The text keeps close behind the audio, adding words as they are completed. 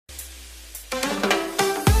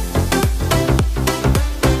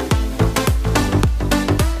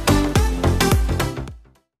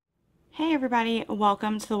everybody,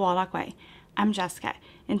 welcome to the 𝐂𝐸 Way. I'm Jessica,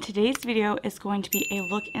 and today's video is going to be a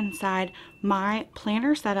look inside my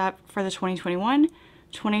planner setup for the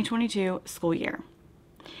 2021-2022 school year.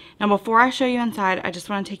 Now before I show you inside, I just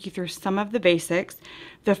want to take you through some of the basics.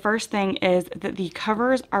 The first thing is that the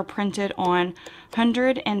covers are printed on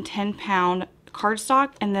 110-pound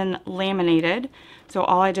cardstock and then laminated. So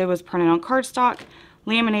all I did was print it on cardstock,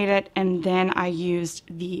 laminate it, and then I used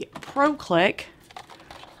the Pro Click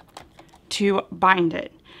to bind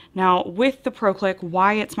it. Now with the Pro Click,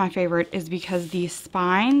 why it's my favorite is because the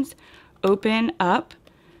spines open up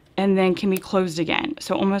and then can be closed again.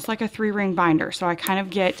 So almost like a 3-ring binder. So I kind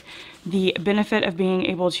of get the benefit of being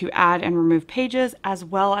able to add and remove pages, as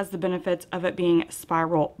well as the benefits of it being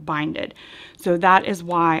spiral binded. So that is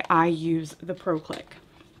why I use the Pro Click.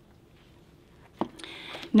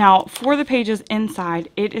 Now for the pages inside,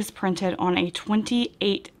 it is printed on a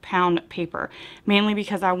 28-pound paper, mainly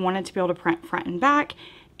because I wanted to be able to print front and back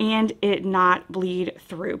and it not bleed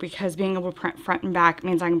through, because being able to print front and back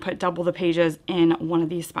means I can put double the pages in one of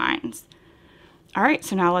these spines. All right,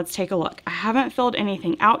 so now let's take a look. I haven't filled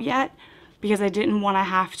anything out yet because I didn't want to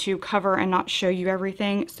have to cover and not show you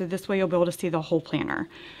everything, so this way you'll be able to see the whole planner.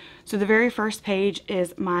 So the very first page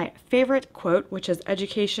is my favorite quote, which is,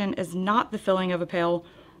 "Education is not the filling of a pail,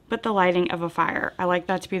 but the lighting of a fire." I like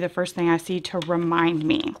that to be the first thing I see to remind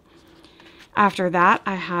me. After that,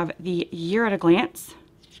 I have the year at a glance.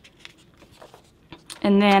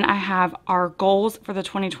 And then I have our goals for the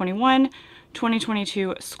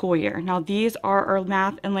 2021-2022 school year. Now these are our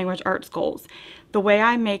math and language arts goals. The way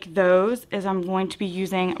I make those is I'm going to be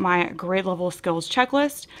using my grade level skills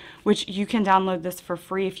checklist, which you can download this for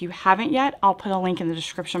free if you haven't yet. I'll put a link in the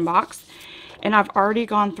description box. And I've already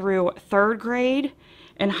gone through 3rd grade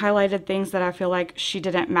and highlighted things that I feel like she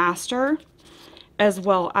didn't master, as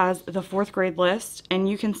well as the 4th grade list. And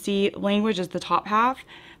you can see language is the top half.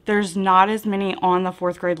 There's not as many on the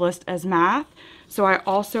 4th grade list as math. So I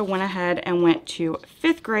also went ahead and went to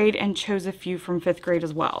 5th grade and chose a few from 5th grade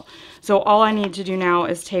as well. So all I need to do now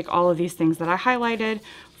is take all of these things that I highlighted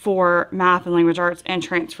for math and language arts and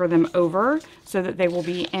transfer them over so that they will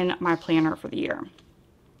be in my planner for the year.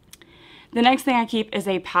 The next thing I keep is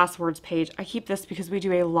a passwords page. I keep this because we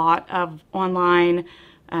do a lot of online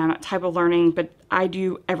type of learning, but I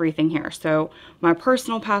do everything here. So my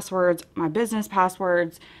personal passwords, my business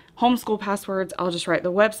passwords, homeschool passwords, I'll just write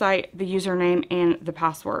the website, the username, and the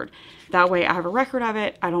password. That way I have a record of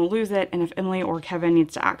it, I don't lose it, and if Emily or Kevin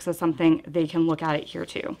needs to access something, they can look at it here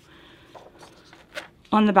too.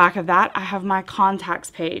 On the back of that, I have my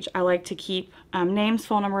contacts page. I like to keep names,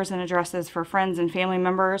 phone numbers, and addresses for friends and family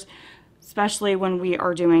members, especially when we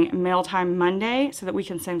are doing Mail Time Monday, so that we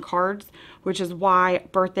can send cards, which is why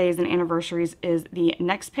birthdays and anniversaries is the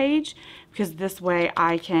next page, because this way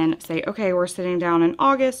I can say, okay, we're sitting down in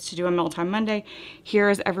August to do a Mail Time Monday.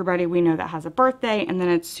 Here's everybody we know that has a birthday, and then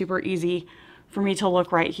it's super easy for me to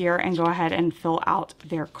look right here and go ahead and fill out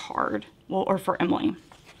their card, well, or for Emily.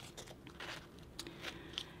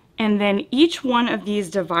 And then each one of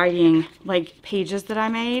these dividing pages that I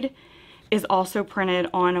made is also printed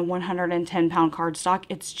on a 110-pound cardstock.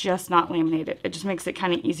 It's just not laminated. It just makes it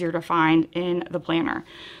kind of easier to find in the planner.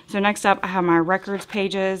 So next up, I have my records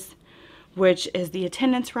pages, which is the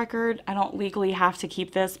attendance record. I don't legally have to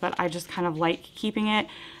keep this, but I just kind of like keeping it,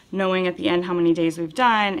 knowing at the end how many days we've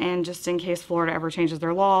done, and just in case Florida ever changes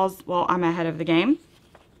their laws, well, I'm ahead of the game.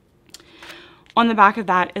 On the back of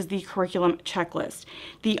that is the curriculum checklist.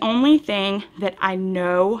 The only thing that I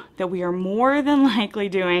know that we are more than likely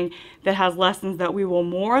doing that has lessons that we will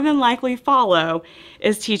more than likely follow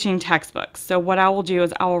is teaching textbooks. So what I will do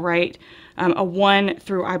is I will write a 1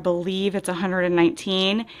 through, I believe it's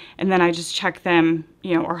 119, and then I just check them,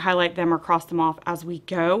 or highlight them or cross them off as we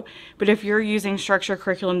go. But if you're using structured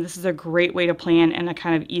curriculum, this is a great way to plan in a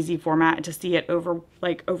kind of easy format to see it over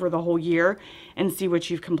the whole year and see what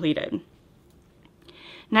you've completed.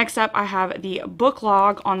 Next up, I have the book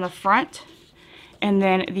log on the front and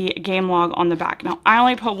then the game log on the back. Now, I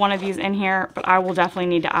only put one of these in here, but I will definitely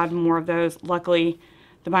need to add more of those. Luckily,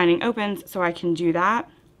 the binding opens, so I can do that.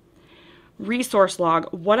 Resource log.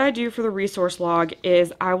 What I do for the resource log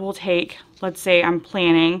is I will take, let's say I'm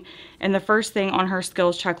planning, and the first thing on her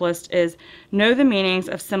skills checklist is know the meanings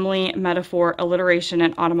of simile, metaphor, alliteration,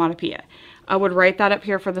 and onomatopoeia. I would write that up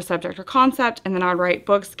here for the subject or concept, and then I would write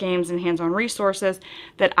books, games, and hands-on resources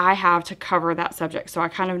that I have to cover that subject. So I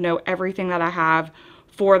kind of know everything that I have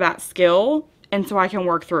for that skill, and so I can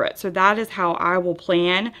work through it. So that is how I will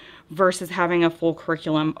plan versus having a full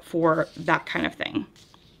curriculum for that kind of thing.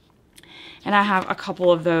 And I have a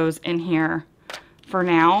couple of those in here for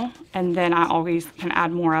now, and then I always can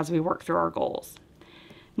add more as we work through our goals.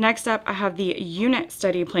 Next up, I have the unit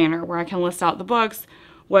study planner, where I can list out the books,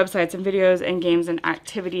 websites and videos and games and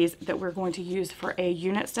activities that we're going to use for a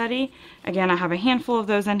unit study. Again, I have a handful of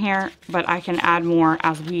those in here, but I can add more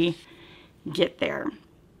as we get there.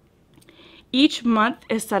 Each month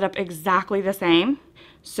is set up exactly the same.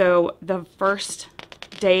 So the first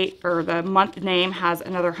date or the month name has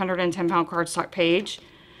another 110-pound cardstock page.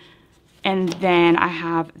 And then I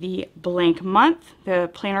have the blank month. The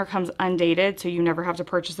planner comes undated, so you never have to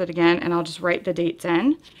purchase it again, and I'll just write the dates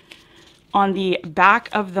in. On the back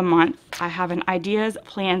of the month, I have an ideas,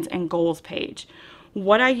 plans, and goals page.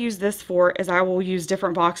 What I use this for is I will use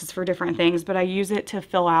different boxes for different things, but I use it to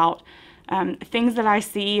fill out things that I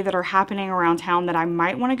see that are happening around town that I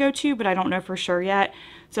might want to go to, but I don't know for sure yet.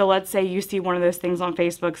 So let's say you see one of those things on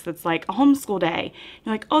Facebook that's like a homeschool day.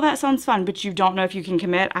 You're like, oh, that sounds fun, but you don't know if you can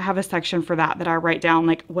commit. I have a section for that I write down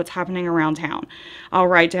like what's happening around town. I'll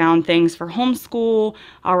write down things for homeschool.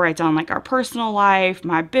 I'll write down like our personal life,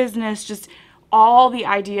 my business, just all the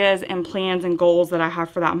ideas and plans and goals that I have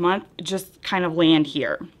for that month just kind of land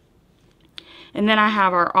here. And then I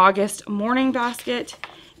have our August morning basket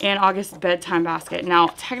and August bedtime basket. Now,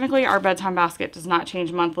 technically our bedtime basket does not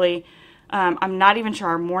change monthly. I'm not even sure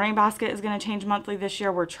our morning basket is going to change monthly this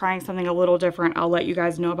year. We're trying something a little different. I'll let you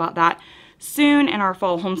guys know about that soon in our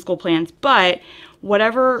fall homeschool plans. But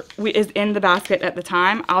whatever is in the basket at the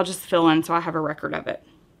time, I'll just fill in so I have a record of it.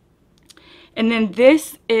 And then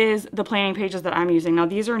this is the planning pages that I'm using. Now,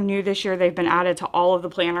 these are new this year. They've been added to all of the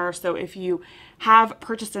planners. So if you have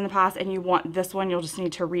purchased in the past and you want this one, you'll just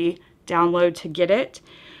need to re-download to get it.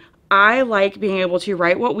 I like being able to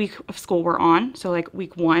write what week of school we're on. So like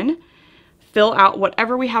week 1. Fill out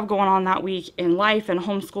whatever we have going on that week in life and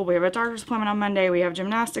homeschool. We have a doctor's appointment on Monday. We have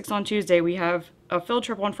gymnastics on Tuesday. We have a field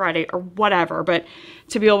trip on Friday or whatever, but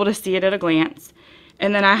to be able to see it at a glance.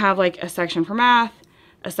 And then I have like a section for math,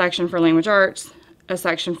 a section for language arts, a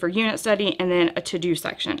section for unit study, and then a to-do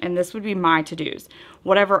section. And this would be my to-dos.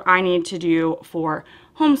 Whatever I need to do for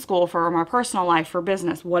homeschool, for my personal life, for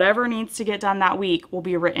business, whatever needs to get done that week will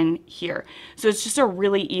be written here. So it's just a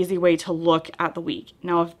really easy way to look at the week.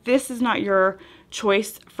 Now, if this is not your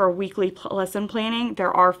choice for weekly lesson planning,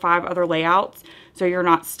 there are 5 other layouts. So you're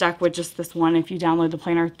not stuck with just this one. If you download the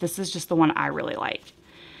planner, this is just the one I really like.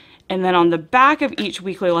 And then on the back of each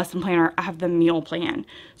weekly lesson planner, I have the meal plan.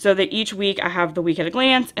 So that each week I have the week at a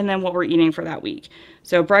glance and then what we're eating for that week.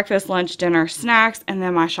 So breakfast, lunch, dinner, snacks, and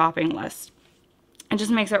then my shopping list. It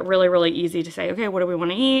just makes it really, really easy to say, okay, what do we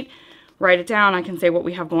want to eat? Write it down. I can say what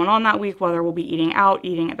we have going on that week, whether we'll be eating out,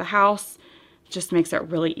 eating at the house. It just makes it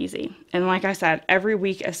really easy. And like I said, every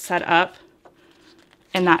week is set up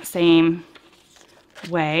in that same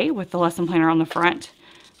way with the lesson planner on the front,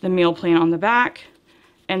 the meal plan on the back,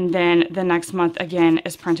 and then the next month again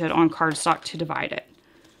is printed on cardstock to divide it.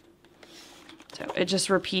 So it just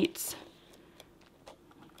repeats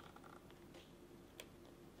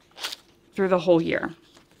through the whole year.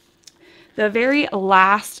 The very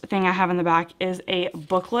last thing I have in the back is a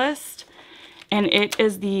book list, and it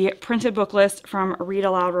is the printed book list from Read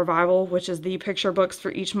Aloud Revival, which is the picture books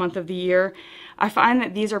for each month of the year. I find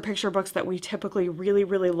that these are picture books that we typically really,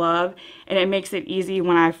 really love, and it makes it easy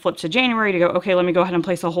when I flip to January to go, okay, let me go ahead and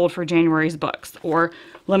place a hold for January's books, or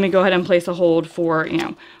let me go ahead and place a hold for,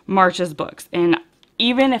 March's books. And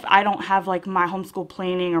even if I don't have like my homeschool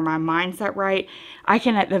planning or my mindset right, I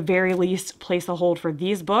can at the very least place a hold for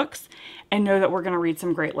these books and know that we're going to read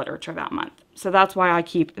some great literature that month. So that's why I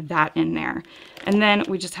keep that in there. And then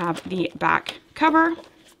we just have the back cover.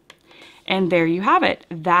 And there you have it.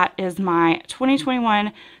 That is my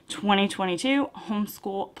 2021-2022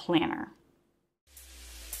 homeschool planner.